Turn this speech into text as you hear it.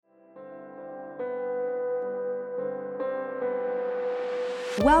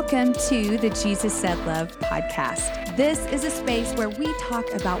Welcome to the Jesus Said Love podcast. This is a space where we talk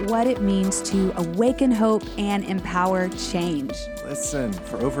about what it means to awaken hope and empower change. Listen,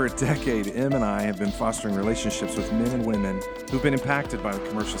 for over a decade, Em and I have been fostering relationships with men and women who've been impacted by the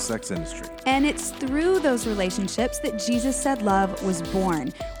commercial sex industry. And it's through those relationships that Jesus Said Love was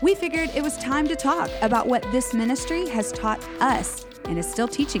born. We figured it was time to talk about what this ministry has taught us and is still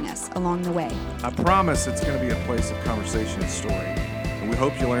teaching us along the way. I promise it's going to be a place of conversation and story. And we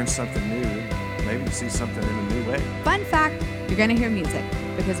hope you learn something new. Maybe you see something in a new way. Fun fact, you're going to hear music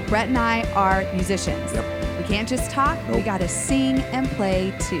because Brett and I are musicians. Yep. We can't just talk, We got to sing and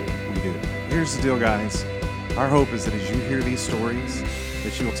play too. We do. Here's the deal, guys. Our hope is that as you hear these stories,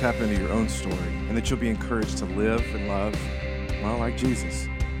 that you will tap into your own story and that you'll be encouraged to live and love, well, like Jesus.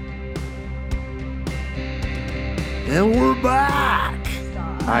 And we're back.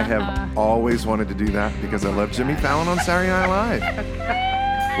 I have always wanted to do that because I love Jimmy Fallon on Saturday Night Live.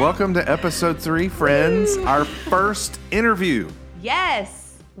 Welcome to episode 3, friends. Our first interview.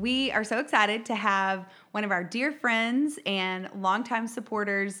 Yes, we are so excited to have one of our dear friends and longtime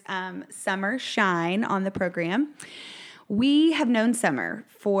supporters, Summer Shine, on the program. We have known Summer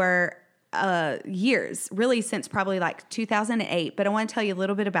for years, really since probably like 2008, but I want to tell you a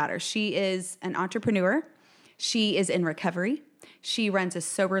little bit about her. She is an entrepreneur. She is in recovery. She runs a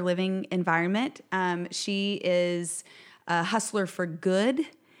sober living environment. She is a hustler for good,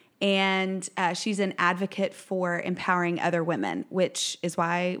 and she's an advocate for empowering other women, which is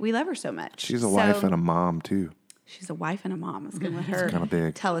why we love her so much. She's a wife and a mom, too. She's a wife and a mom. I was going to let her kind of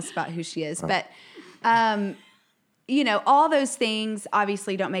big. Tell us about who she is. But, all those things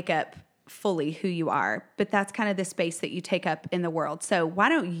obviously don't make up fully who you are, but that's kind of the space that you take up in the world. So why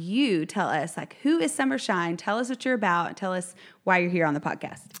don't you tell us, who is Summer Shine? Tell us what you're about and tell us why you're here on the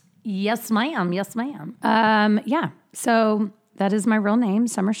podcast. Yes, ma'am. Yes, ma'am. So that is my real name,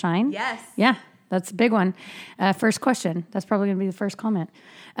 Summer Shine. Yes. Yeah, that's a big one. First question. That's probably going to be the first comment.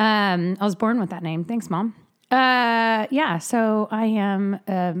 I was born with that name. Thanks, Mom. So I am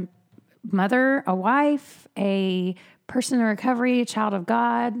a mother, a wife, a person in recovery, a child of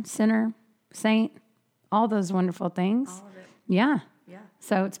God, sinner, saint, all those wonderful things. All of it. Yeah.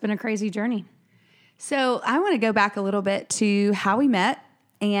 So it's been a crazy journey. So I want to go back a little bit to how we met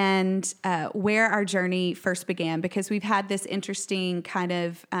and where our journey first began, because we've had this interesting kind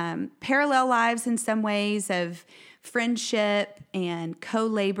of parallel lives in some ways of friendship and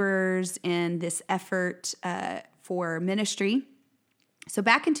co-laborers in this effort for ministry. So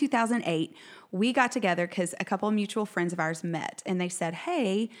back in 2008, we got together because a couple of mutual friends of ours met, and they said,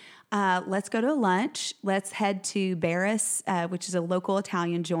 hey, let's go to lunch. Let's head to Barris, which is a local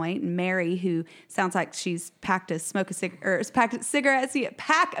Italian joint. And Mary, who sounds like she's pack of cigarettes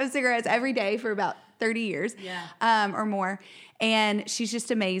every day for about 30 years or more. And she's just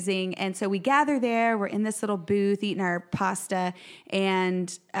amazing. And so we gather there. We're in this little booth eating our pasta,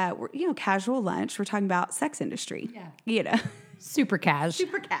 and we're, casual lunch. We're talking about sex industry. Yeah. Super cash.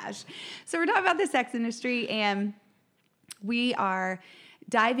 Super cash. So we're talking about the sex industry, and we are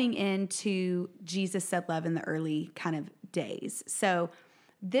diving into Jesus Said Love in the early kind of days. So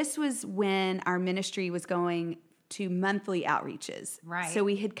this was when our ministry was going to monthly outreaches. Right. So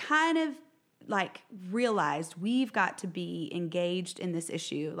we had kind of realized we've got to be engaged in this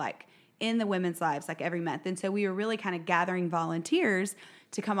issue, in the women's lives, every month. And so we were really kind of gathering volunteers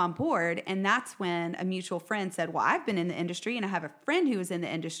to come on board. And that's when a mutual friend said, well, I've been in the industry and I have a friend who was in the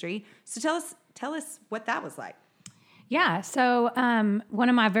industry. So tell us what that was like. Yeah. So one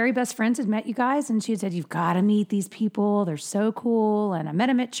of my very best friends had met you guys, and she had said, you've got to meet these people. They're so cool. And I met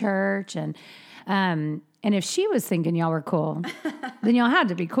them at church. And if she was thinking y'all were cool, then y'all had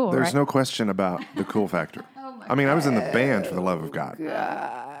to be cool, There's right? no question about the cool factor. I was in the band, for the love of God.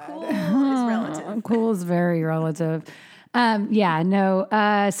 Cool is relative. Cool is very relative.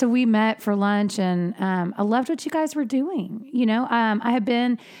 So we met for lunch, and I loved what you guys were doing. I had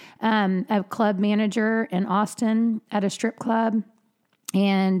been a club manager in Austin at a strip club,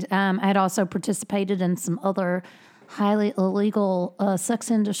 and I had also participated in some other highly illegal sex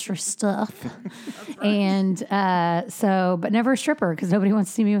industry stuff. Right. And but never a stripper because nobody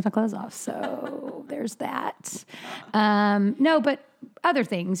wants to see me with my clothes off. So there's that. But other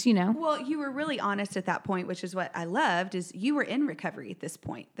things, Well, you were really honest at that point, which is what I loved, is you were in recovery at this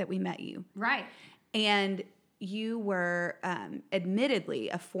point that we met you. Right. And you were admittedly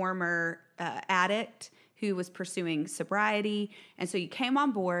a former addict who was pursuing sobriety. And so you came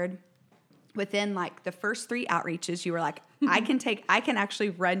on board. Within the first 3 outreaches, you were like, I can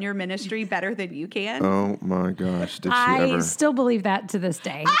actually run your ministry better than you can. Oh my gosh. Did she ever? I still believe that to this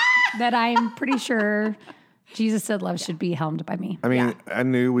day, that I'm pretty sure Jesus said love should be helmed by me. I mean, I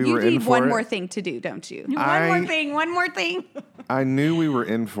knew we You were in need for one it. more thing to do, don't you? One more thing. I knew we were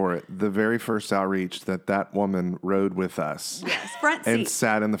in for it. The very first outreach that woman rode with us Yes, front and seat.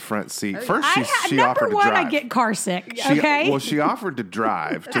 sat in the front seat. First, she number offered to one, drive. I get car sick. She- Okay. Well, she offered to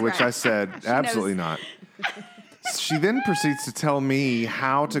drive, to which I said, absolutely not. She then proceeds to tell me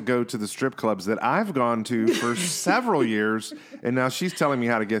how to go to the strip clubs that I've gone to for several years, and now she's telling me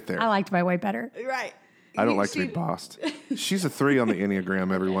how to get there. I liked my way better. Right. I don't like to be bossed. She's a 3 on the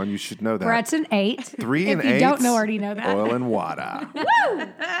Enneagram, everyone. You should know that. Brett's an 8. 3 and If 8. you don't know, already know that. Oil and water.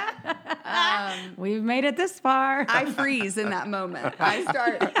 We've made it this far. I freeze in that moment. I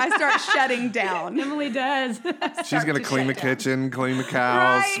start shutting down. Emily does. She's going to clean the kitchen, clean the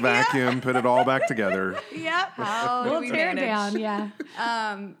cows, Right, yeah. vacuum, put it all back together. Yep. How do We'll we tear manage? down.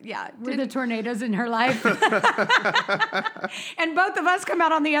 Yeah. Yeah. We're the tornadoes in her life. And both of us come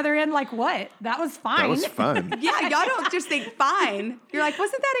out on the other end like, what? That was fine. That was fun. Yeah, y'all don't just think fine. You're like,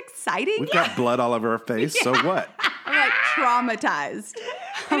 wasn't that exciting? We've got blood all over our face, so what? I'm like traumatized.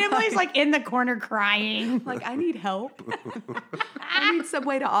 And Emily's like in the corner crying. Like, I need help. I need some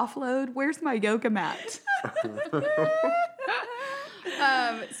way to offload. Where's my yoga mat?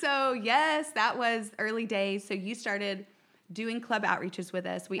 So yes, that was early days. So you started doing club outreaches with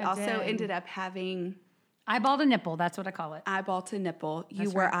us. We also did. ended up having Eyeball to nipple. That's what I call it. eyeball to nipple. You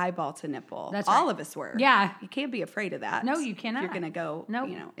That's were right. eyeball to nipple. That's all right. of us were. Yeah. You can't be afraid of that. No, you cannot. You're going to go, Nope.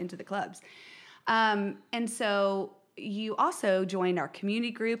 into the clubs. And so you also joined our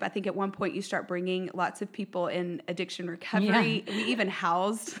community group. I think at one point you start bringing lots of people in addiction recovery. We even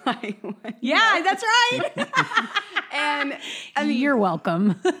housed Yeah, that's right. and I mean, You're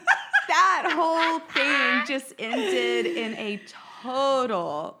welcome. that whole thing just ended in a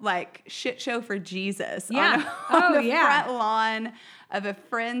total shit show for Jesus. Yeah. On the yeah. front lawn of a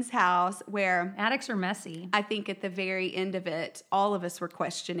friend's house where Addicts are messy. I think at the very end of it, all of us were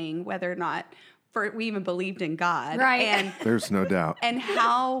questioning whether or not we even believed in God. Right. And There's no doubt. and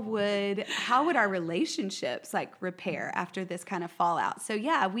how would our relationships repair after this kind of fallout? So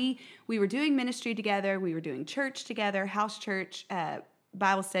yeah, we were doing ministry together, we were doing church together, house church,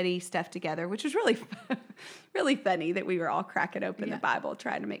 Bible study stuff together, which was really really funny that we were all cracking open the Bible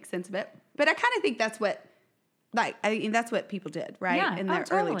trying to make sense of it. But I kind of think that's what that's what people did, right? Yeah. In Oh, their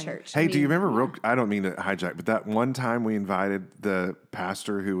totally. early church. Hey, do you remember, I don't mean to hijack, but that one time we invited the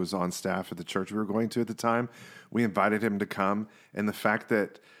pastor who was on staff at the church we were going to at the time, we invited him to come. And the fact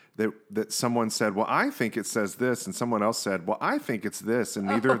that someone said, well, I think it says this, and someone else said, well, I think it's this, and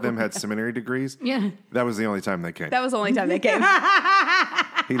neither of them had seminary degrees. Yeah. That was the only time they came. That was the only time they came.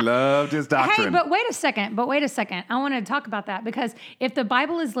 He loved his Hey, doctrine. but wait a second. I want to talk about that because if the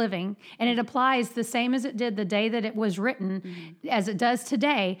Bible is living and it applies the same as it did the day that it was written, as it does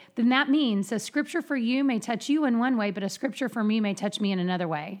today, then that means a scripture for you may touch you in one way, but a scripture for me may touch me in another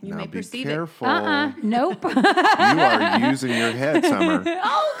way. You now may be perceive careful. Nope. You are using your head, Summer.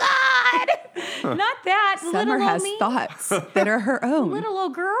 Oh God! Not that. Summer little old has me. thoughts that are her own. Little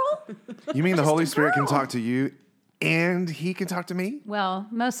old girl. You mean the Holy Spirit can girl. talk to you and he can talk to me? Well,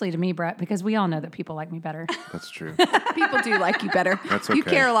 mostly to me, Brett, because we all know that people like me better. That's true. People do like you better. That's You okay.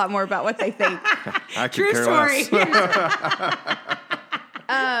 care a lot more about what they think. I could True care story. less.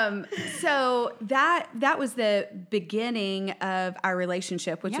 So that was the beginning of our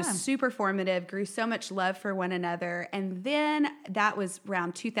relationship, which was Yeah. super formative, grew so much love for one another. And then that was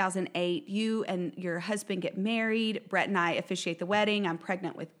around 2008. You and your husband get married. Brett and I officiate the wedding. I'm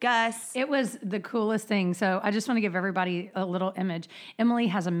pregnant with Gus. It was the coolest thing. So I just want to give everybody a little image. Emily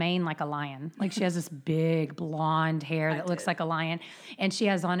has a mane like a lion. Like she has this big blonde hair that looks like a lion. And she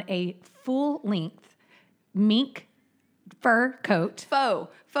has on a full length mink fur coat.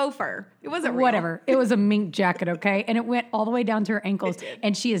 Faux fur. It wasn't real. Whatever. It was a mink jacket, okay? And it went all the way down to her ankles.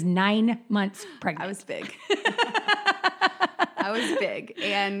 And she is 9 months pregnant. I was big. I was big.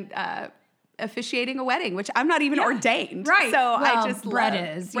 And officiating a wedding, which I'm not even ordained. Right. So I Well, just Brett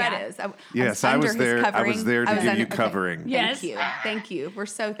love- is, Brett yeah. is. I Yes, I under was his there. I covering. was there to I was give you okay. covering. Yes. Thank you. We're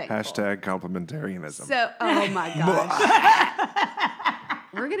so thankful. Hashtag complementarianism. So, oh my gosh.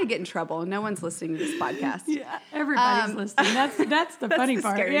 We're going to get in trouble. No one's listening to this podcast. Yeah, everybody's listening. That's the funny the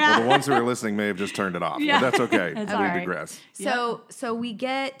part. scary Yeah. Well, the ones who are listening may have just turned it off, Yeah. but that's okay. That's we all right. digress. So we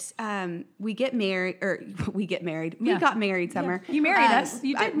get married, or we get married. We Yeah. got married, Summer. You married us.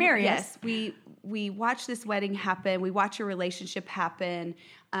 You did marry us. Yes, we watch this wedding happen. We watch your relationship happen.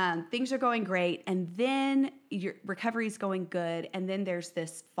 Things are going great, and then your recovery is going good, and then there's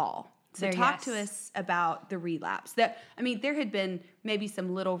this fall. So talk to us about the relapse. There had been maybe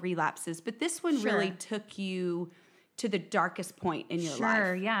some little relapses, but this one really took you to the darkest point in your life.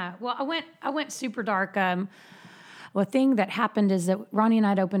 Sure, yeah. Well, I went super dark. Well, a thing that happened is that Ronnie and I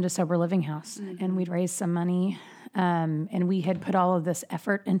had opened a sober living house, and we'd raised some money, and we had put all of this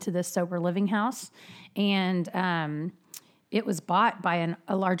effort into this sober living house, and it was bought by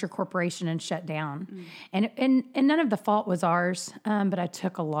a larger corporation and shut down, and none of the fault was ours, but I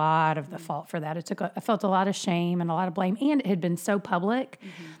took a lot of the fault for that. I felt a lot of shame and a lot of blame, and it had been so public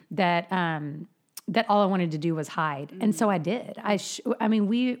that that all I wanted to do was hide. And so I did. I mean,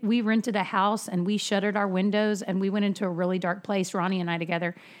 we rented a house and we shuttered our windows and we went into a really dark place, Ronnie and I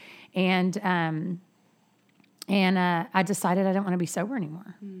together. And I decided I didn't want to be sober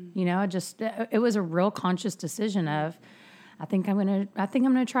anymore. You know, it was a real conscious decision of, I think I'm going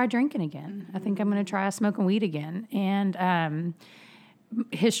to try drinking again. I think I'm going to try smoking weed again. And,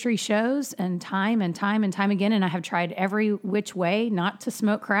 history shows and time again, and I have tried every which way not to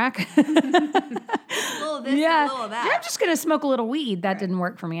smoke crack. A little this, a little that. I'm just going to smoke a little weed. That didn't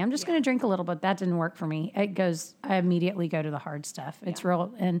work for me. I'm just going to drink a little bit. That didn't work for me. I immediately go to the hard stuff. It's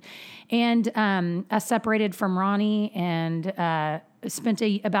real. And I separated from Ronnie and spent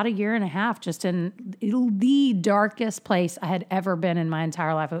about a year and a half just in the darkest place I had ever been in my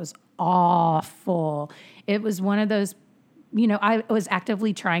entire life. It was awful. It was one of those, you know, I was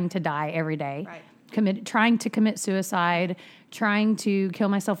actively trying to die every day, trying to commit suicide, trying to kill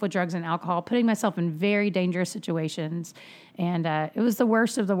myself with drugs and alcohol, putting myself in very dangerous situations. And it was the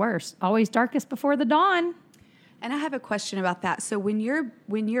worst of the worst, always darkest before the dawn. And I have a question about that. So when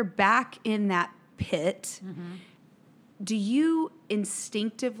you're back in that pit, do you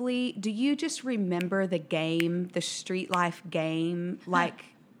instinctively, just remember the game, the street life game,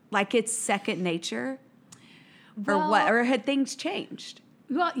 like it's second nature? Or had things changed?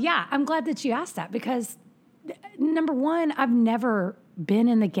 Well, yeah, I'm glad that you asked that because number one, I've never been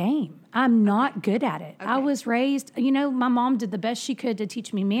in the game. I'm not good at it. I was raised, you know, my mom did the best she could to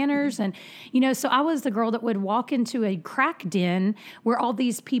teach me manners. And, you know, so I was the girl that would walk into a crack den where all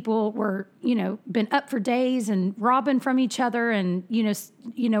these people were, you know, been up for days and robbing from each other and,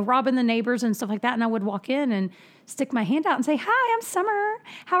 you know, robbing the neighbors and stuff like that. And I would walk in and stick my hand out and say, "Hi, I'm Summer.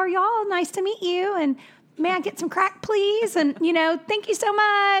 How are y'all? Nice to meet you." And may I get some crack, please? And, you know, thank you so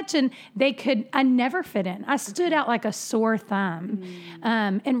much. And I never fit in. I stood out like a sore thumb.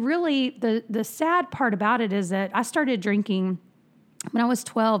 And really the sad part about it is that I started drinking when I was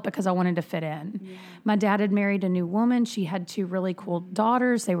 12 because I wanted to fit in. Yeah. My dad had married a new woman. She had 2 really cool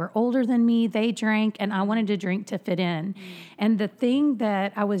daughters. They were older than me. They drank, and I wanted to drink to fit in. And the thing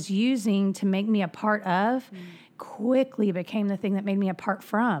that I was using to make me a part of quickly became the thing that made me apart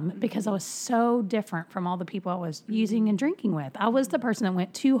from, because I was so different from all the people I was using and drinking with. I was the person that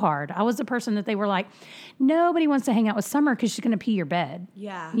went too hard. I was the person that they were like, nobody wants to hang out with Summer because she's going to pee your bed.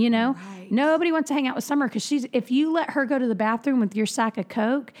 Yeah. You know, nobody wants to hang out with Summer because if you let her go to the bathroom with your sack of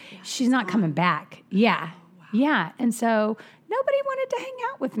Coke, she's not coming back. Yeah. Oh, wow. Yeah. And so nobody wanted to hang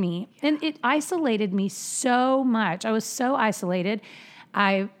out with me, and it isolated me so much. I was so isolated.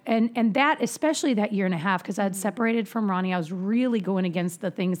 And that, especially that year and a half, because I had separated from Ronnie, I was really going against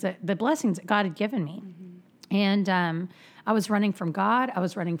the blessings that God had given me. And I was running from God. I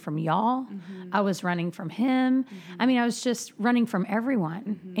was running from y'all. I was running from him. I mean, I was just running from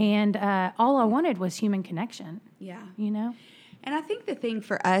everyone. And all I wanted was human connection. Yeah. You know? And I think the thing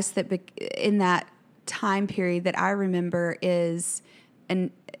for us that in that time period that I remember is,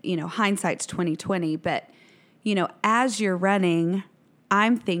 and, you know, hindsight's 20/20, but, you know, as you're running,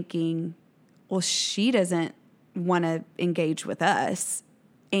 I'm thinking, well, she doesn't want to engage with us.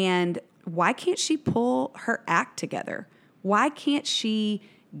 And why can't she pull her act together? Why can't she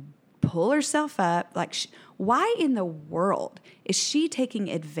pull herself up? Like, why in the world is she taking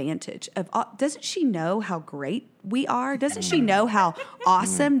advantage of? Doesn't she know how great we are? Doesn't she know how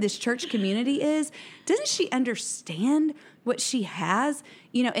awesome this church community is? Doesn't she understand what she has?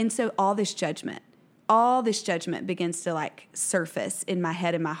 You know, and so all this judgment begins to like surface in my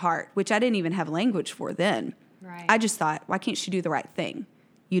head and my heart, which I didn't even have language for then. Right. I just thought, why can't she do the right thing?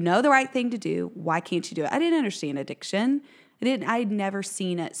 You know the right thing to do. Why can't you do it? I didn't understand addiction. I'd never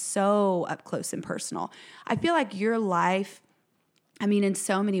seen it so up close and personal. I feel like your life, I mean, in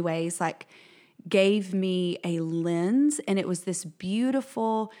so many ways, like gave me a lens, and it was this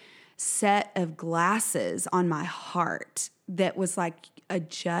beautiful set of glasses on my heart that was like,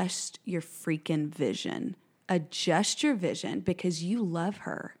 adjust your freaking vision. Adjust your vision because you love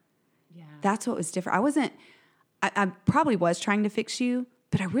her. Yeah. That's what was different. I probably was trying to fix you,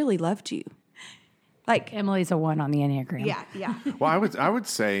 but I really loved you. Like Emily's a 1 on the Enneagram. Yeah, yeah. Well, I would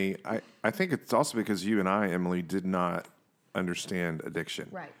say, I think it's also because you and I, Emily, did not understand addiction.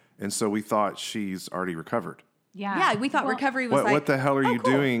 Right. And so we thought she's already recovered. Yeah, we thought recovery was what the hell are you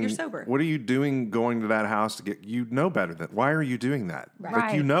cool, doing? You're sober. What are you doing going to that house to get, you know better than, why are you doing that? Right.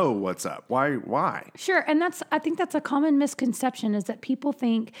 Like, you know what's up. Why? Sure. And I think that's a common misconception, is that people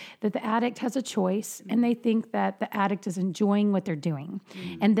think that the addict has a choice, and they think that the addict is enjoying what they're doing,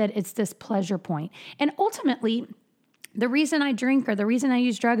 and that it's this pleasure point. And ultimately, the reason I drink or the reason I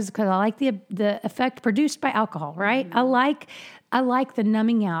use drugs is because I like the effect produced by alcohol, right? I like the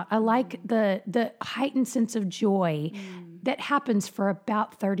numbing out. I like the heightened sense of joy that happens for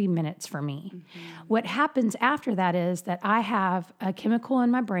about 30 minutes for me. What happens after that is that I have a chemical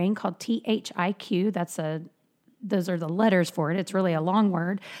in my brain called THIQ. Those are the letters for it. It's really a long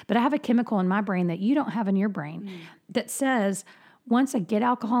word, but I have a chemical in my brain that you don't have in your brain that says, once I get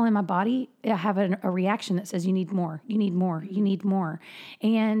alcohol in my body, I have a reaction that says, you need more, you need more, you need more.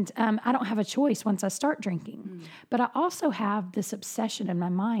 And I don't have a choice once I start drinking. But I also have this obsession in my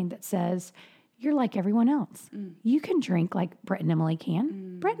mind that says, you're like everyone else. You can drink like Brett and Emily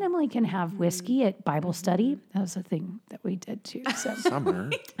can. Brett and Emily can have whiskey at Bible study. That was a thing that we did too. So.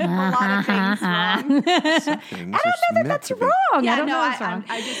 Summer. A lot of things wrong. I don't know that that's wrong. Yeah, I don't know that's wrong.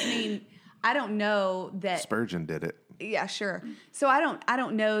 I just mean, I don't know that. Spurgeon did it. Yeah, sure. So I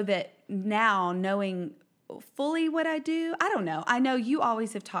don't know that now, knowing fully what I do. I don't know. I know you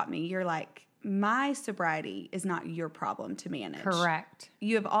always have taught me. You're like, my sobriety is not your problem to manage. Correct.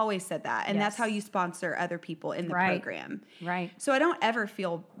 You have always said that, and that's Yes. how you sponsor other people in the program. Right. So I don't ever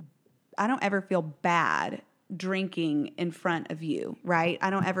feel bad drinking in front of you, right? I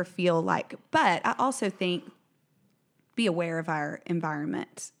don't ever feel like, but I also think, be aware of our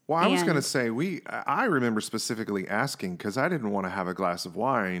environment. Well, I was going to say, I remember specifically asking, because I didn't want to have a glass of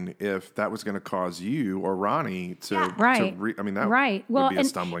wine if that was going to cause you or Ronnie to, that would be a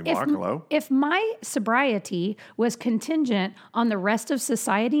stumbling block. Hello? If my sobriety was contingent on the rest of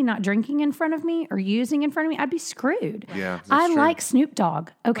society not drinking in front of me or using in front of me, I'd be screwed. Yeah, that's I true. like Snoop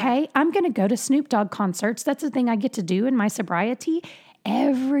Dogg, okay? Right. I'm going to go to Snoop Dogg concerts. That's the thing I get to do in my sobriety.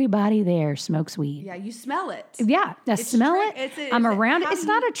 Everybody there smokes weed. Yeah, you smell it. Yeah, I smell it. I'm around it. It's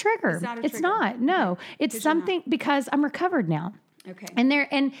not a trigger. It's not. No, it's something because I'm recovered now. Okay. And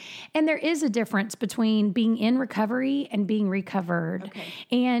there is a difference between being in recovery and being recovered. Okay.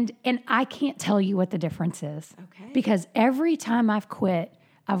 And I can't tell you what the difference is. Okay. Because every time I've quit,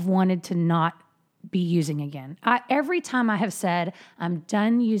 I've wanted to not be using again. Every time I have said, I'm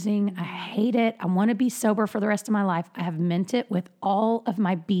done using, I hate it, I want to be sober for the rest of my life, I have meant it with all of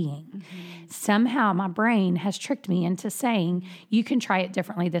my being. Mm-hmm. Somehow my brain has tricked me into saying, you can try it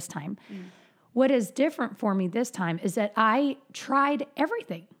differently this time. Mm. What is different for me this time is that I tried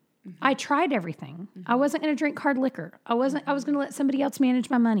everything. Mm-hmm. I tried everything. Mm-hmm. I wasn't going to drink hard liquor. I was going to let somebody else manage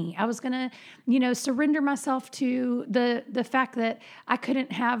my money. I was going to, surrender myself to the fact that I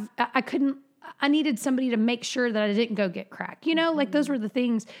needed somebody to make sure that I didn't go get crack. Like those were the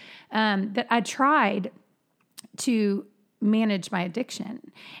things that I tried to manage my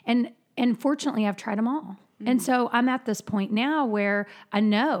addiction. And fortunately, I've tried them all. Mm-hmm. And so I'm at this point now where I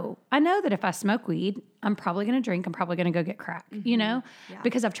know that if I smoke weed, I'm probably going to drink. I'm probably going to go get crack,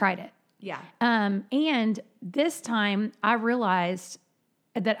 because I've tried it. Yeah. And this time I realized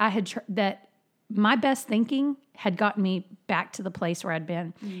that I had that my best thinking had gotten me back to the place where I'd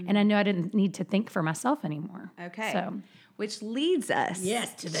been. Mm-hmm. And I knew I didn't need to think for myself anymore. Okay. So, which leads us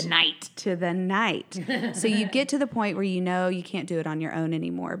to the night. To the night. So you get to the point where you know you can't do it on your own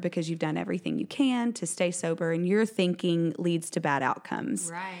anymore because you've done everything you can to stay sober, and your thinking leads to bad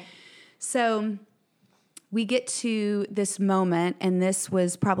outcomes. Right. So we get to this moment, and this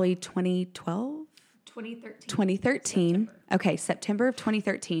was probably 2012? 2013. September. Okay, September of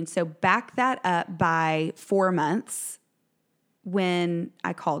 2013. So back that up by 4 months when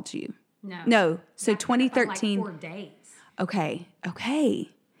I called you. No. So 2013. Like 4 days. Okay.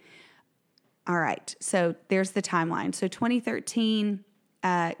 All right. So there's the timeline. So 2013,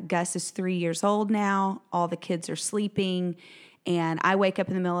 Gus is 3 years old now. All the kids are sleeping. And I wake up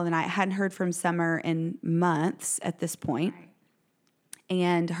in the middle of the night. I hadn't heard from Summer in months at this point. Right.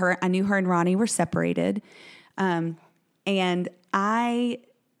 And I knew her and Ronnie were separated. And I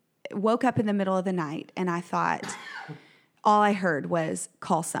woke up in the middle of the night and I thought, all I heard was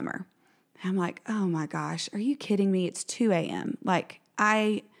call Summer. I'm like, oh my gosh, are you kidding me? It's 2 a.m. Like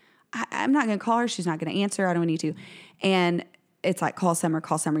I'm not going to call her. She's not going to answer. I don't need to. And it's like, call Summer,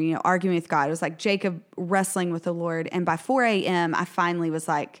 arguing with God. It was like Jacob wrestling with the Lord. And by 4 a.m., I finally was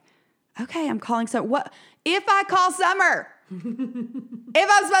like, okay, I'm calling Summer. What if I call Summer? If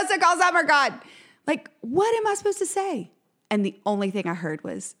I'm supposed to call Summer, God, like, what am I supposed to say? And the only thing I heard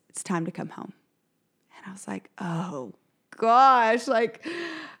was, it's time to come home. And I was like, oh gosh, like,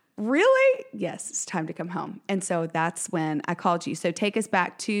 really? Yes, it's time to come home. And so that's when I called you. So take us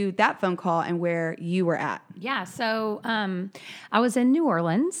back to that phone call and where you were at. Yeah. So I was in New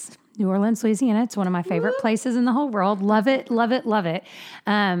Orleans, Louisiana. It's one of my favorite places in the whole world. Love it, love it, love it.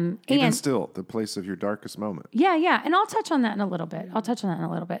 Even still, the place of your darkest moment. Yeah. And I'll touch on that in a little bit.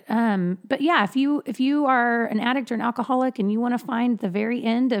 But yeah, if you are an addict or an alcoholic and you want to find the very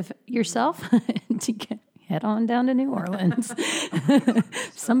end of yourself, head on down to New Orleans.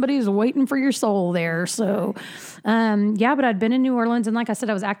 Somebody's waiting for your soul there. So, but I'd been in New Orleans, and like I said,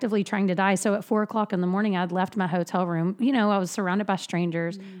 I was actively trying to die. So at 4:00 in the morning, I'd left my hotel room. I was surrounded by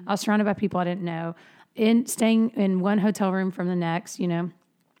strangers. I was surrounded by people I didn't know, staying in one hotel room from the next,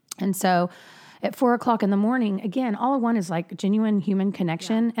 And so at 4:00 in the morning, again, all I want is like genuine human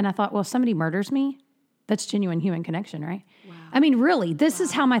connection. Yeah. And I thought, well, if somebody murders me, that's genuine human connection, right? Wow. I mean, really, this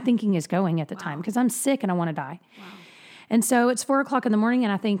is how my thinking is going at the time, because I'm sick and I want to die. Wow. And so it's 4:00 in the morning,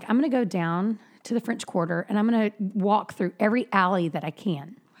 and I think I'm going to go down to the French Quarter and I'm going to walk through every alley that I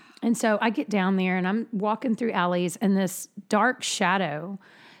can. And so I get down there and I'm walking through alleys, and this dark shadow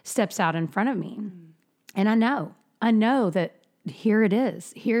steps out in front of me. And I know that here it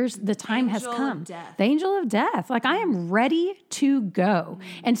is. Here's the time has come. The angel of death. Like, I am ready to go.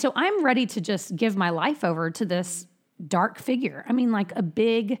 And so I'm ready to just give my life over to this dark figure. I mean, like a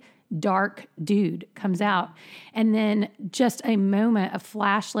big, dark dude comes out. And then just a moment, a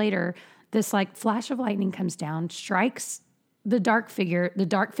flash later, this like flash of lightning comes down, strikes the dark figure. The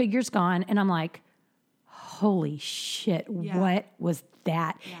dark figure's gone. And I'm like, holy shit, what was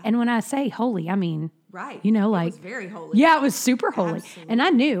that? Yeah. And when I say holy, I mean, right. It was very holy. Yeah, it was super holy. Absolutely. And I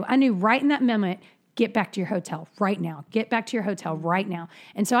knew right in that moment, get back to your hotel right now. Get back to your hotel right now.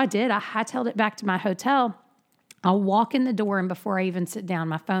 And so I did. I hightailed it back to my hotel. I'll walk in the door, and before I even sit down,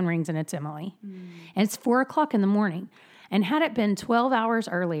 my phone rings, and it's Emily. And it's 4:00 in the morning. And had it been 12 hours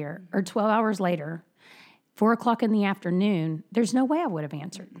earlier or 12 hours later, 4:00 in the afternoon, there's no way I would have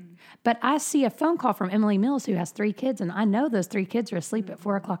answered. But I see a phone call from Emily Mills, who has 3 kids, and I know those 3 kids are asleep at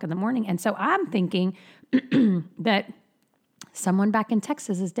 4:00 in the morning. And so I'm thinking that someone back in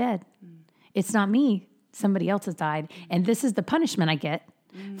Texas is dead. It's not me. Somebody else has died. And this is the punishment I get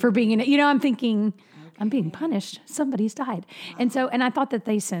for being in it. I'm thinking, I'm being punished. Somebody's died. Wow. And I thought that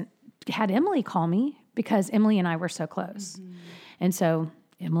they had Emily call me because Emily and I were so close. And so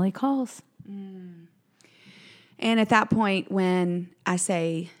Emily calls. And at that point, when I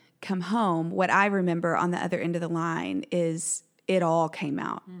say, come home, what I remember on the other end of the line is it all came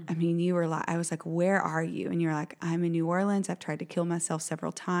out. I mean, I was like, where are you? And you're like, I'm in New Orleans. I've tried to kill myself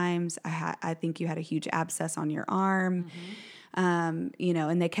several times. I think you had a huge abscess on your arm. And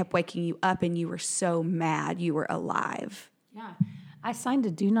they kept waking you up, and you were so mad you were alive. Yeah. I signed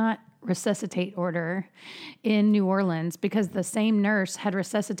a do not resuscitate order in New Orleans because the same nurse had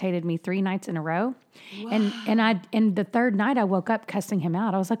resuscitated me 3 nights in a row. Wow. And the third night I woke up cussing him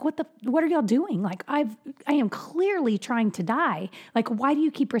out. I was like, what are y'all doing? Like, I am clearly trying to die. Like, why do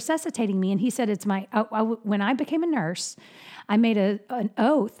you keep resuscitating me? And he said, when I became a nurse, I made an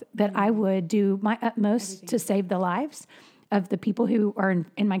oath that I would do my utmost to save the lives of the people who are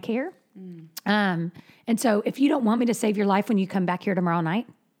in my care. And so if you don't want me to save your life when you come back here tomorrow night,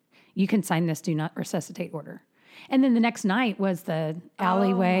 you can sign this do not resuscitate order. And then the next night was the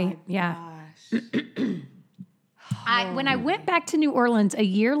alleyway. When I went back to New Orleans a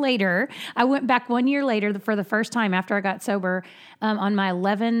year later, I went back 1 year later for the first time after I got sober on my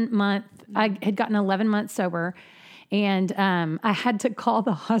 11-month, I had gotten 11 months sober. And I had to call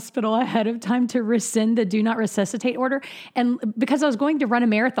the hospital ahead of time to rescind the do not resuscitate order. And because I was going to run a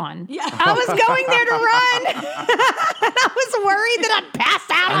marathon. Yeah. I was going there to run. And I was worried that I'd pass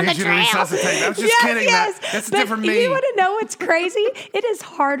out on the trail. I was just kidding. Yes. That's but different me. You want to know what's crazy? It is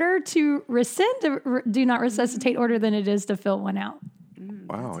harder to rescind a do not resuscitate order than it is to fill one out.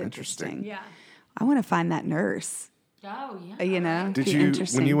 Wow, interesting. Yeah. I want to find that nurse. Oh, yeah. Did you,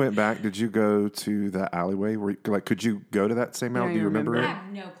 when you went back, did you go to the alleyway? Could you go to that same alley? Do you remember it? I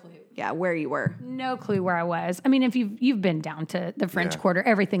have no clue. Yeah, where you were. No clue where I was. I mean, if you've been down to the French Quarter,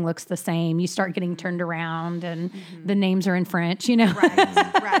 everything looks the same. You start getting turned around, and the names are in French,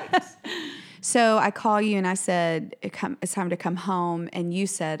 Right. So I call you, and I said, it's time to come home. And you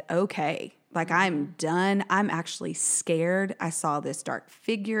said, okay. Like, I'm done. I'm actually scared. I saw this dark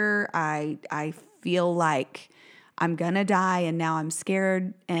figure. I feel like I'm going to die, and now I'm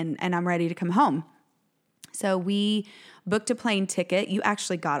scared, and I'm ready to come home. So we booked a plane ticket. You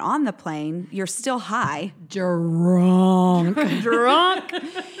actually got on the plane. You're still high. Drunk.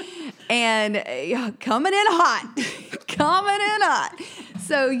 And coming in hot.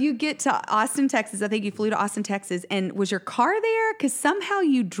 So you get to Austin, Texas. I think you flew to Austin, Texas. And was your car there? Because somehow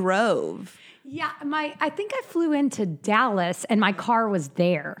you drove. Yeah, I think I flew into Dallas and my car was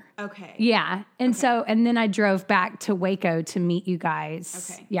there. Okay. Yeah. And and then I drove back to Waco to meet you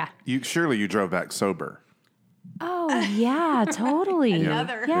guys. Okay. Yeah. Surely you drove back sober. Oh, yeah, totally.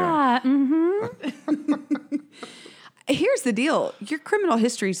 Another. Yeah. Mm-hmm. Here's the deal. Your criminal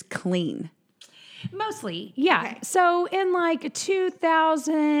history's clean. Mostly, yeah. Okay. So in like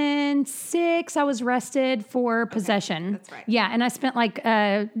 2006, I was arrested for possession. That's right. Yeah, and I spent like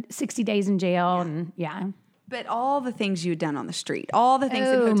 60 days in jail, and yeah. But all the things you'd done on the street, all the things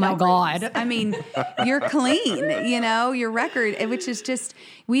in Oh, hotel my rooms, God. I mean, you're clean, your record, which is just,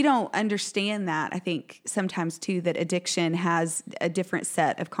 we don't understand that. I think sometimes too, that addiction has a different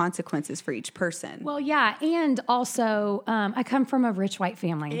set of consequences for each person. Well, yeah, and also I come from a rich white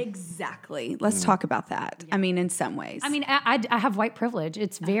family. Exactly. Let's talk about that. I mean, in some ways. I mean, I have white privilege.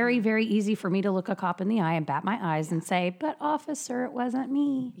 It's very, very easy for me to look a cop in the eye and bat my eyes and say, but officer, it wasn't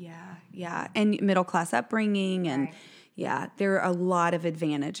me. Yeah. And middle class upbringing. And yeah, there are a lot of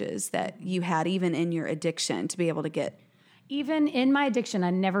advantages that you had even in your addiction to be able to get. Even in my addiction,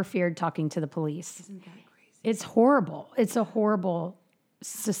 I never feared talking to the police. Isn't that crazy? It's horrible. It's a horrible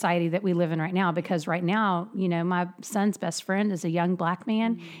society that we live in right now, because right now, my son's best friend is a young black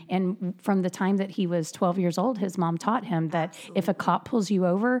man. And from the time that he was 12 years old, his mom taught him that if a cop pulls you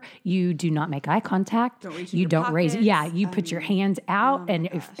over, you do not make eye contact. You don't raise it. Yeah. You put your hands out and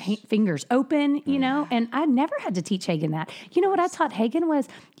your fingers open, and I never had to teach Hagen that. You know what I taught Hagen was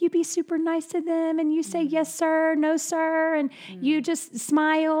you be super nice to them and you say, yes, sir, no, sir. And you just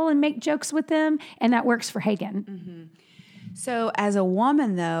smile and make jokes with them. And that works for Hagen. So as a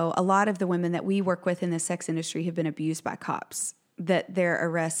woman, though, a lot of the women that we work with in the sex industry have been abused by cops, that their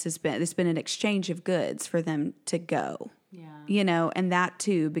arrest it's been an exchange of goods for them to go. Yeah. And that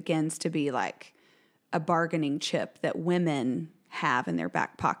too begins to be like a bargaining chip that women have in their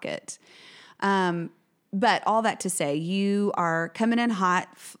back pocket. But all that to say, you are coming in hot,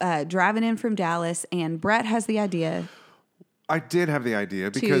 driving in from Dallas, and Brett has the idea. I did have the idea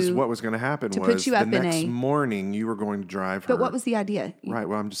because what was going to happen was the next morning you were going to drive her. But what was the idea? Right.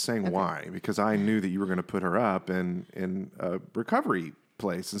 Well, I'm just saying why. Because I knew that you were going to put her up in a recovery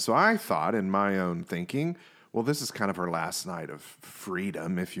place. And so I thought in my own thinking, well, this is kind of her last night of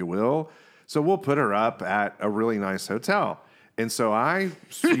freedom, if you will. So we'll put her up at a really nice hotel. And so I,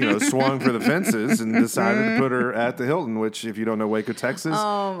 swung for the fences and decided to put her at the Hilton, which, if you don't know Waco, Texas,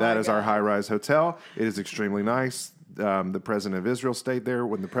 that is our high-rise hotel. It is extremely nice. The president of Israel stayed there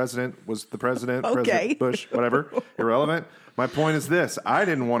when the president was the president. Okay. President Bush, whatever, irrelevant. My point is this. I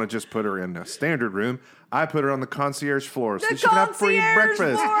didn't want to just put her in a standard room. I put her on the concierge floor so she could have free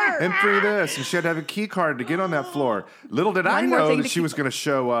breakfast and free this. And she had to have a key card to get on that floor. Little did I know that she was going to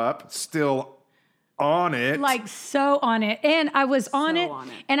show up still on it. Like so on it. And I was on it.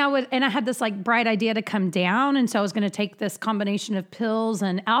 And I had this like bright idea to come down. And so I was going to take this combination of pills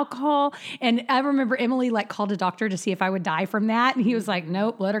and alcohol. And I remember Emily like called a doctor to see if I would die from that. And he was like,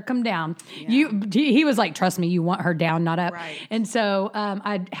 nope, let her come down. Yeah. He was like, trust me, you want her down, not up. Right. And so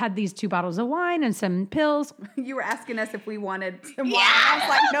I had these 2 bottles of wine and some pills. You were asking us if we wanted some wine. I was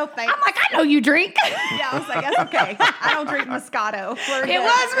like, no thanks. I'm like, I know you drink. Yeah, I was like, that's okay. I don't drink Moscato. It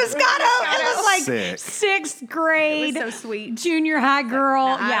was Moscato. It was like sick. 6th grade. It was so sweet. Junior high girl.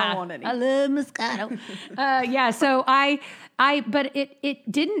 No, I don't want any. I love Moscato. So but it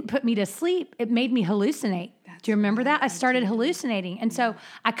didn't put me to sleep. It made me hallucinate. Do you remember that? I started hallucinating. And so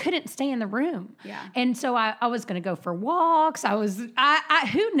I couldn't stay in the room. Yeah. And so I was going to go for walks.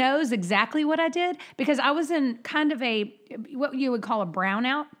 Who knows exactly what I did, because I was in kind of what you would call a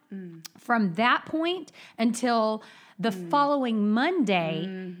brownout from that point until the following Monday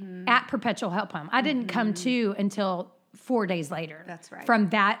at Perpetual Help Home. I didn't come to until 4 days later. That's right. From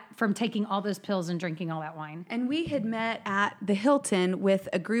taking all those pills and drinking all that wine. And we had met at the Hilton with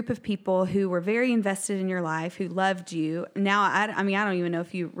a group of people who were very invested in your life, who loved you. Now, I don't even know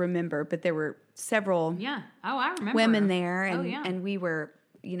if you remember, but there were several I remember women there, and we were,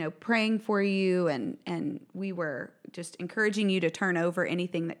 praying for you, and we were just encouraging you to turn over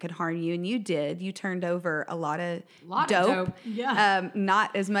anything that could harm you, and you did. You turned over a lot of dope. Yeah.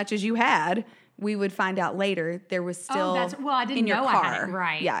 Not as much as you had. We would find out later there was still I didn't in your know car. I had it.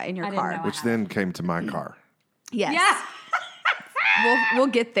 Right. Yeah, in your car. Which then came to my car. Yes. Yeah. We'll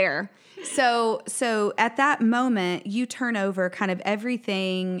get there. So at that moment, you turn over kind of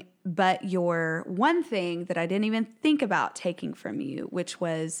everything but your one thing that I didn't even think about taking from you, which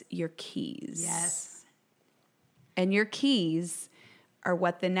was your keys. Yes. And your keys are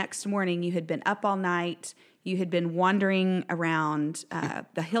what the next morning you had been up all night. You had been wandering around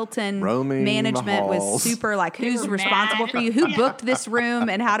the Hilton. Roaming Management the halls. was super like, who's responsible for you? Who booked this room?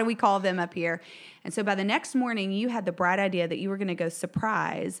 And how do we call them up here? And so by the next morning, you had the bright idea that you were going to go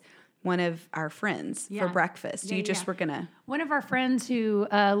surprise one of our friends for breakfast. You just were going to. One of our friends who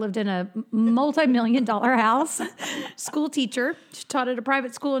lived in a multi-million-dollar house, school teacher. She taught at a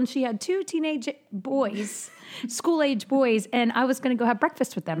private school, and she had 2 teenage boys, school-age boys, and I was going to go have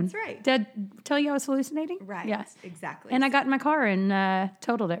breakfast with them. That's right. Did I tell you I was hallucinating? Right. Yes. Exactly. And I got in my car and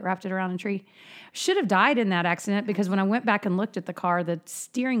totaled it, wrapped it around a tree. Should have died in that accident because when I went back and looked at the car, the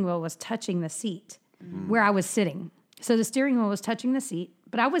steering wheel was touching the seat where I was sitting. So the steering wheel was touching the seat,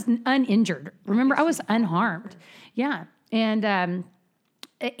 but I was uninjured. Remember, I was unharmed. Yeah. And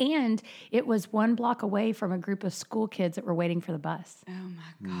it was 1 block away from a group of school kids that were waiting for the bus. Oh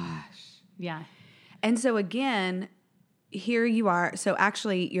my gosh. Yeah. And so again, here you are. So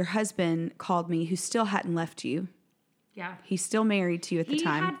actually, your husband called me, who still hadn't left you. Yeah. He's still married to you at the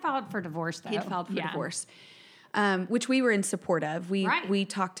time. He had filed for divorce, though. He had filed for divorce, which we were in support of. We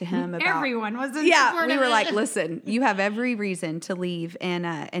talked to him about. Everyone was in support we of were it. like, listen, you have every reason to leave, and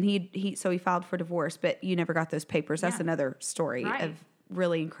so he filed for divorce, but you never got those papers. That's another story of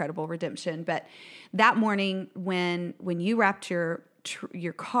really incredible redemption. But that morning, when you wrapped your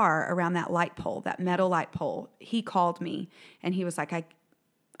car around that light pole, that metal light pole, he called me and he was like,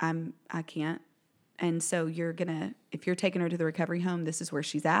 I can't. And so if you're taking her to the recovery home, this is where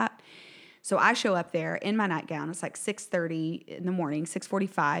she's at. So I show up there in my nightgown. It's like 6:30 in the morning,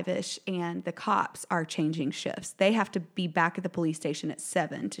 6:45-ish, and the cops are changing shifts. They have to be back at the police station at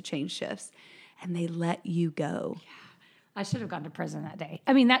 7 to change shifts, and they let you go. Yeah. I should have gone to prison that day.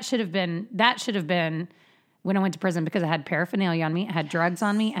 I mean, that should have been when I went to prison because I had paraphernalia on me, I had drugs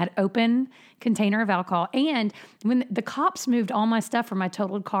on me, I had open container of alcohol. And when the cops moved all my stuff from my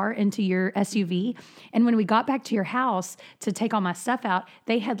totaled car into your SUV, and when we got back to your house to take all my stuff out,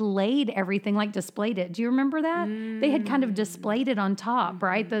 they had laid everything, like displayed it. Do you remember that? They had kind of displayed it on top,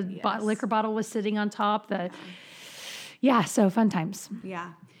 right? The liquor bottle was sitting on top. So fun times.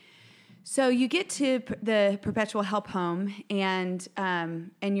 Yeah. So you get to the Perpetual Help Home, and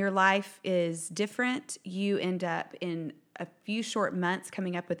your life is different. You end up in a few short months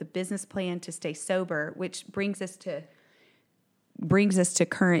coming up with a business plan to stay sober, which brings us to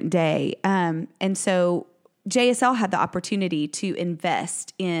current day. And so JSL had the opportunity to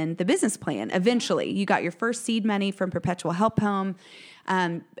invest in the business plan. Eventually, you got your first seed money from Perpetual Help Home.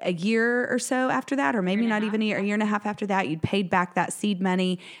 A year or so after that, or maybe not even a year and a half after that, you'd paid back that seed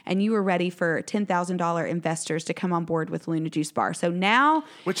money and you were ready for $10,000 investors to come on board with Luna Juice Bar. So now...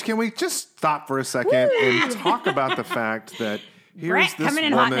 Which, can we just stop for a second and talk about the fact that here's this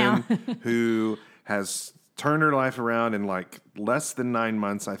woman who has turned her life around in like less than 9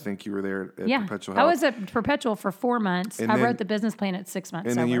 months. I think you were there at Perpetual Help. I was at Perpetual for 4 months. I wrote the business plan at 6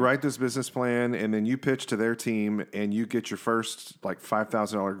 months. And then you write this business plan, and then you pitch to their team, and you get your first like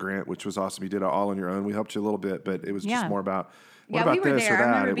 $5,000 grant, which was awesome. You did it all on your own. We helped you a little bit, but it was just more about what about we were this there. or that.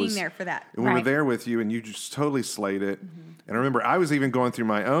 I remember being there for that. And we were there with you, and you just totally slayed it. Mm-hmm. And I remember I was even going through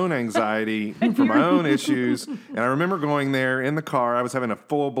my own anxiety for my own issues, and I remember going there in the car. I was having a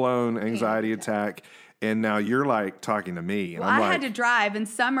full-blown anxiety attack. And now you're like talking to me. And well, I had to drive, and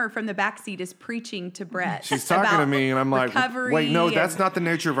Summer from the backseat is preaching to Brett. She's talking to me, and I'm like, wait, no, that's not the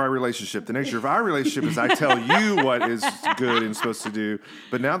nature of our relationship. The nature of our relationship is I tell you what is good and supposed to do.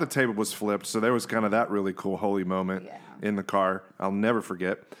 But now the table was flipped, so there was kind of that really cool holy moment in the car. I'll never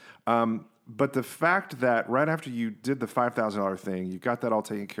forget. But the fact that right after you did the $5,000 thing, you got that all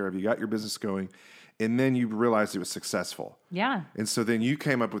taken care of, you got your business going, and then you realized it was successful. Yeah. And so then you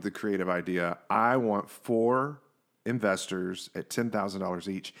came up with the creative idea, I want 4 investors at $10,000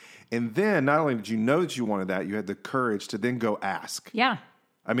 each. And then not only did you know that you wanted that, you had the courage to then go ask. Yeah.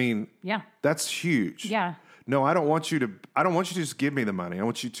 I mean, that's huge. Yeah. No, I don't want you to just give me the money. I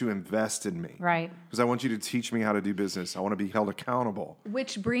want you to invest in me. Right. Because I want you to teach me how to do business. I want to be held accountable.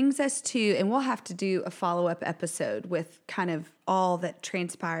 Which brings us to, and we'll have to do a follow-up episode with kind of all that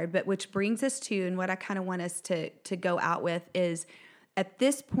transpired, but which brings us to, and what I kind of want us to go out with is, at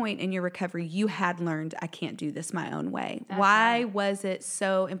this point in your recovery, you had learned, I can't do this my own way. Why is it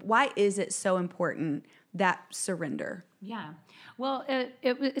so important, that surrender? Yeah. Well,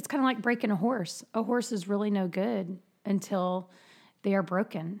 it's kind of like breaking a horse. A horse is really no good until they are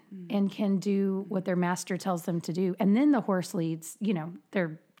broken and can do what their master tells them to do. And then the horse leads,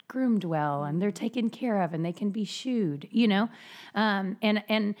 they're groomed well and they're taken care of and they can be shoed,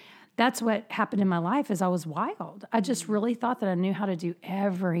 and that's what happened in my life is I was wild. I just really thought that I knew how to do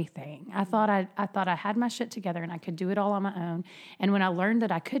everything. I thought I had my shit together and I could do it all on my own. And when I learned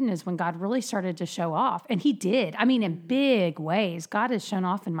that I couldn't is when God really started to show off. And he did. I mean, in big ways, God has shown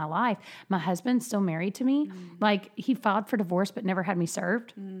off in my life. My husband's still married to me. Like, he filed for divorce, but never had me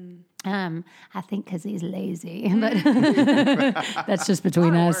served. I think because he's lazy, but that's just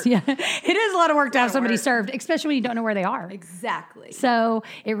between us. Yeah, it is a lot of work to have somebody served, especially when you don't know where they are. Exactly. So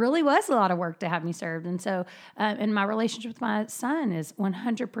it really was a lot of work to have me served. And so, and my relationship with my son is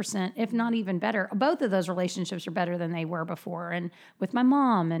 100%, if not even better. Both of those relationships are better than they were before. And with my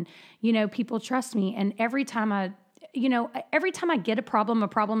mom, and, you know, people trust me. And every time I get a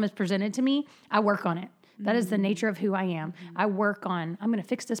problem is presented to me, I work on it. That is the nature of who I am. I work on, I'm going to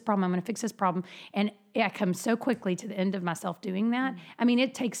fix this problem. I'm going to fix this problem. And I come so quickly to the end of myself doing that. I mean,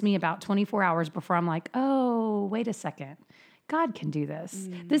 it takes me about 24 hours before I'm like, oh, wait a second. God can do this.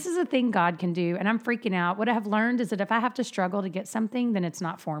 This is a thing God can do. And I'm freaking out. What I have learned is that if I have to struggle to get something, then it's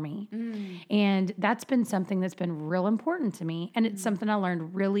not for me. And that's been something that's been real important to me. And it's something I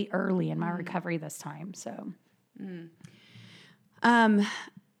learned really early in my recovery this time. So,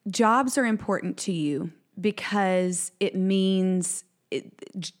 jobs are important to you because it means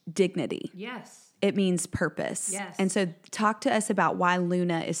dignity. yes. It means purpose. Yes. And so talk to us about why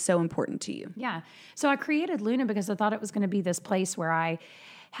Luna is so important to you. Yeah. So I created Luna because I thought it was going to be this place where I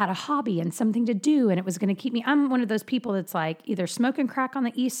had a hobby and something to do, and it was going to keep me. I'm one of those people that's like either smoking crack on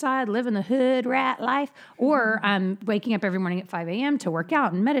the east side, living the hood rat life, or I'm waking up every morning at 5 a.m. to work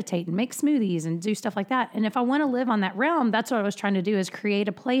out and meditate and make smoothies and do stuff like that. And if I want to live on that realm, that's what I was trying to do, is create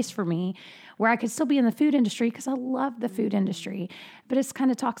a place for me where I could still be in the food industry, because I love the food industry, but it's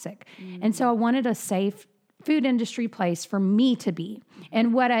kind of toxic. And so I wanted a safe food industry place for me to be.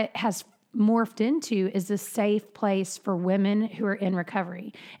 And what it has morphed into is a safe place for women who are in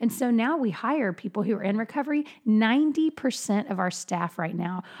recovery. And so now we hire people who are in recovery. 90% of our staff right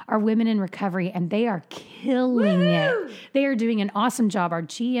now are women in recovery, and they are killing it. They are doing an awesome job. Our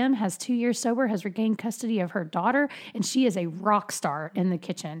GM has 2 years sober, has regained custody of her daughter, and she is a rock star in the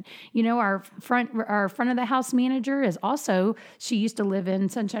kitchen. You know, our front of the house manager is also, she used to live in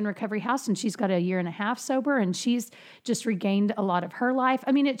Sunshine Recovery House, and she's got 1.5 years sober, and she's just regained a lot of her life.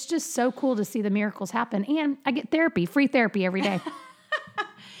 I mean, it's just so cool to see the miracles happen. And I get free therapy every day.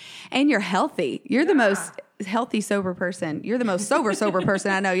 And you're healthy. You're the most healthy, sober person. You're the most sober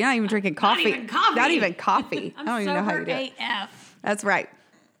person I know. You're not even drinking coffee. Not even coffee. I don't even know how you do it. AF. That's right.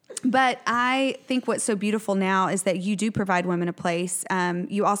 But I think what's so beautiful now is that you do provide women a place.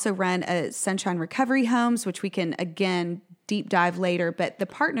 You also run a Sunshine Recovery Homes, which we can, again, deep dive later, but the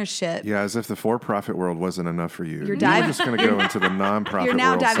partnership. Yeah, as if the for-profit world wasn't enough for you. You're diving- just going to go into the nonprofit You're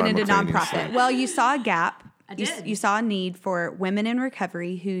now world diving into simultaneously. nonprofit. Well, you saw a gap. I did. You saw a need for women in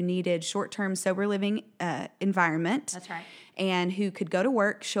recovery who needed short-term sober living environment. That's right. And who could go to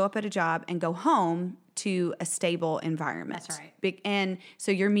work, show up at a job, and go home to a stable environment. That's right. And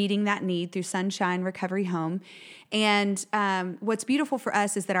so you're meeting that need through Sunshine Recovery Home. And what's beautiful for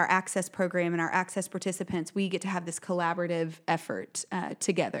us is that our Access program and our Access participants, we get to have this collaborative effort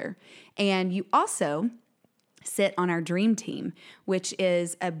together. And you also sit on our Dream Team, which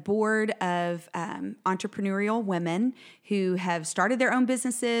is a board of entrepreneurial women who have started their own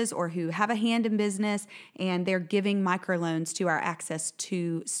businesses or who have a hand in business, and they're giving microloans to our Access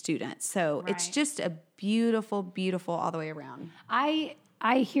 2 students. So it's just a beautiful, beautiful all the way around. I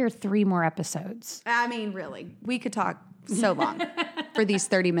hear 3 more episodes. I mean, really, we could talk so long for these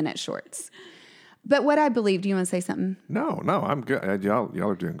 30-minute shorts. But what I believe, do you want to say something? No, I'm good. Y'all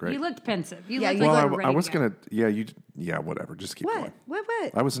are doing great. You looked pensive. You Yeah, looked you like Well, you were I ready was to go. going to, whatever. Just keep going. What?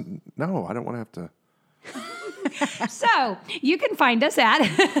 I don't want to have to. So you can find us at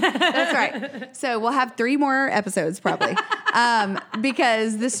That's right. So we'll have 3 more episodes probably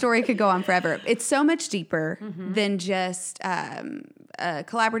because this story could go on forever. It's so much deeper than just a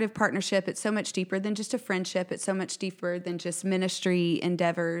collaborative partnership. It's so much deeper than just a friendship. It's so much deeper than just ministry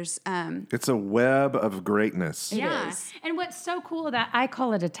endeavors. It's a web of greatness. Yeah. is. And what's so cool that I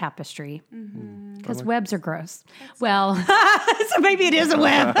call it a tapestry because webs are gross. Well, so maybe it is a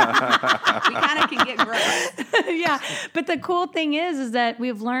web. We kind of can get gross. Yeah. But the cool thing is that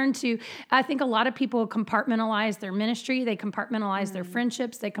we've learned to, I think a lot of people compartmentalize their ministry. They compartmentalize their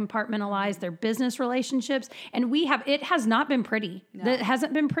friendships. They compartmentalize their business relationships. And it has not been pretty. No. It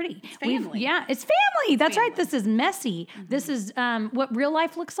hasn't been pretty. It's family. It's family. That's right. This is messy. This is what real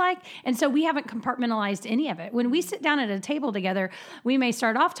life looks like. And so we haven't compartmentalized any of it. When we sit down at a table together, we may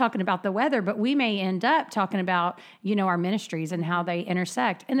start off talking about the weather, but we may end up talking about, our ministries and how they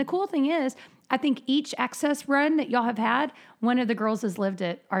intersect. And the cool thing is, I think each Access run that y'all have had, one of the girls has lived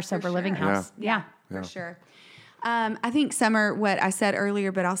at our sober living house. Yeah. For sure. I think, Summer, what I said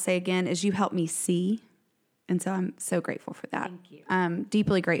earlier, but I'll say again, is you helped me see. And so I'm so grateful for that. Thank you. I'm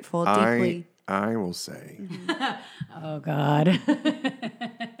deeply grateful. I will say, Oh, God.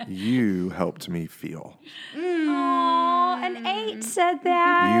 you helped me feel. Oh, an 8 said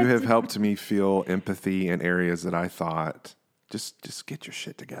that. You have helped me feel empathy in areas that I thought, just get your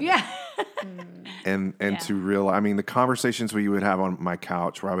shit together. Yeah. And to realize, I mean, the conversations we would have on my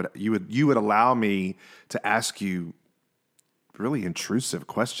couch, where you would allow me to ask you really intrusive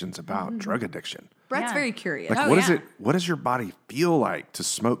questions about drug addiction. Brett's very curious. Like, what does your body feel like to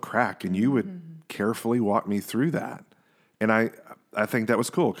smoke crack? And you would carefully walk me through that. And I think that was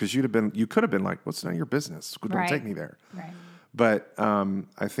cool, because you could have been like, what's none of your business? Don't take me there. Right. But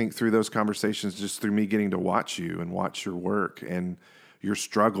I think through those conversations, just through me getting to watch you and watch your work and your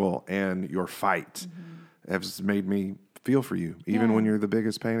struggle and your fight, has made me feel for you, even when you're the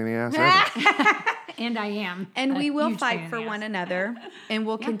biggest pain in the ass ever. And I am. And we will fight for one another, and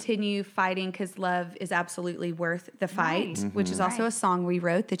we'll continue fighting, because love is absolutely worth the fight, which is also a song we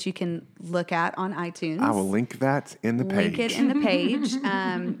wrote that you can look at on iTunes. I will link that in the page. Link it in the page.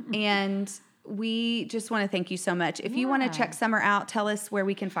 And we just want to thank you so much. If you want to check Summer out, tell us where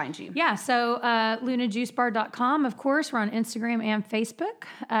we can find you. Yeah, so lunajuicebar.com, of course. We're on Instagram and Facebook.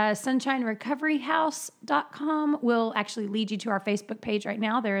 SunshineRecoveryHouse.com will actually lead you to our Facebook page right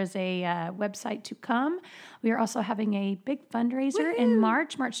now. There is a website to come. We are also having a big fundraiser in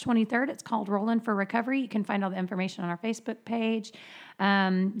March 23rd. It's called Rollin' for Recovery. You can find all the information on our Facebook page.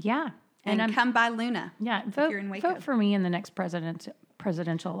 And come by Luna. Yeah, vote for me in the next presidential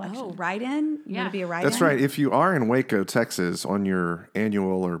election. Oh, write-in? You want to be a write-in? That's right. If you are in Waco, Texas, on your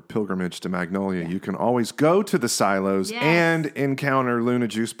annual or pilgrimage to Magnolia, you can always go to the Silos and encounter Luna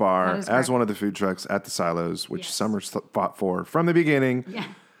Juice Bar as one of the food trucks at the Silos, which Summer fought for from the beginning. Yeah.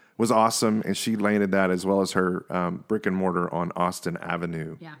 Was awesome, and she landed that, as well as her brick and mortar on Austin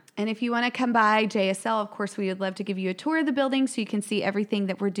Avenue. Yeah. And if you want to come by JSL, of course, we would love to give you a tour of the building so you can see everything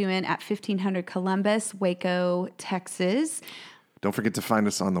that we're doing at 1500 Columbus, Waco, Texas. Don't forget to find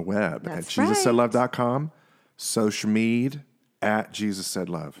us on the web at That's right. JesusSaidLove.com, social media at Jesus Said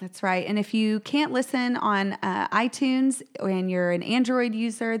Love. That's right. And if you can't listen on iTunes and you're an Android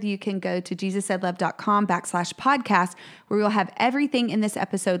user, you can go to JesusSaidLove.com/podcast, where we'll have everything in this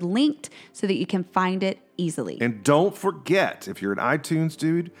episode linked so that you can find it easily. And don't forget, if you're an iTunes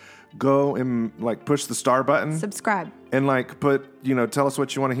dude, go and push the star button. Subscribe. And tell us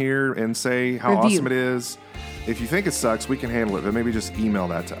what you want to hear and say how awesome it is. If you think it sucks, we can handle it, but maybe just email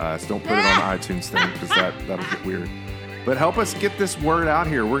that to us. Don't put it on the iTunes thing, because that'll get weird. But help us get this word out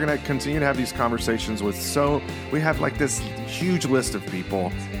here. We're going to continue to have these conversations we have this huge list of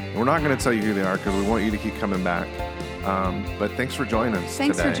people. And we're not going to tell you who they are, because we want you to keep coming back. But thanks for joining us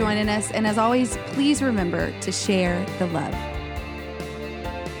Thanks today. for joining us. And as always, please remember to share the love.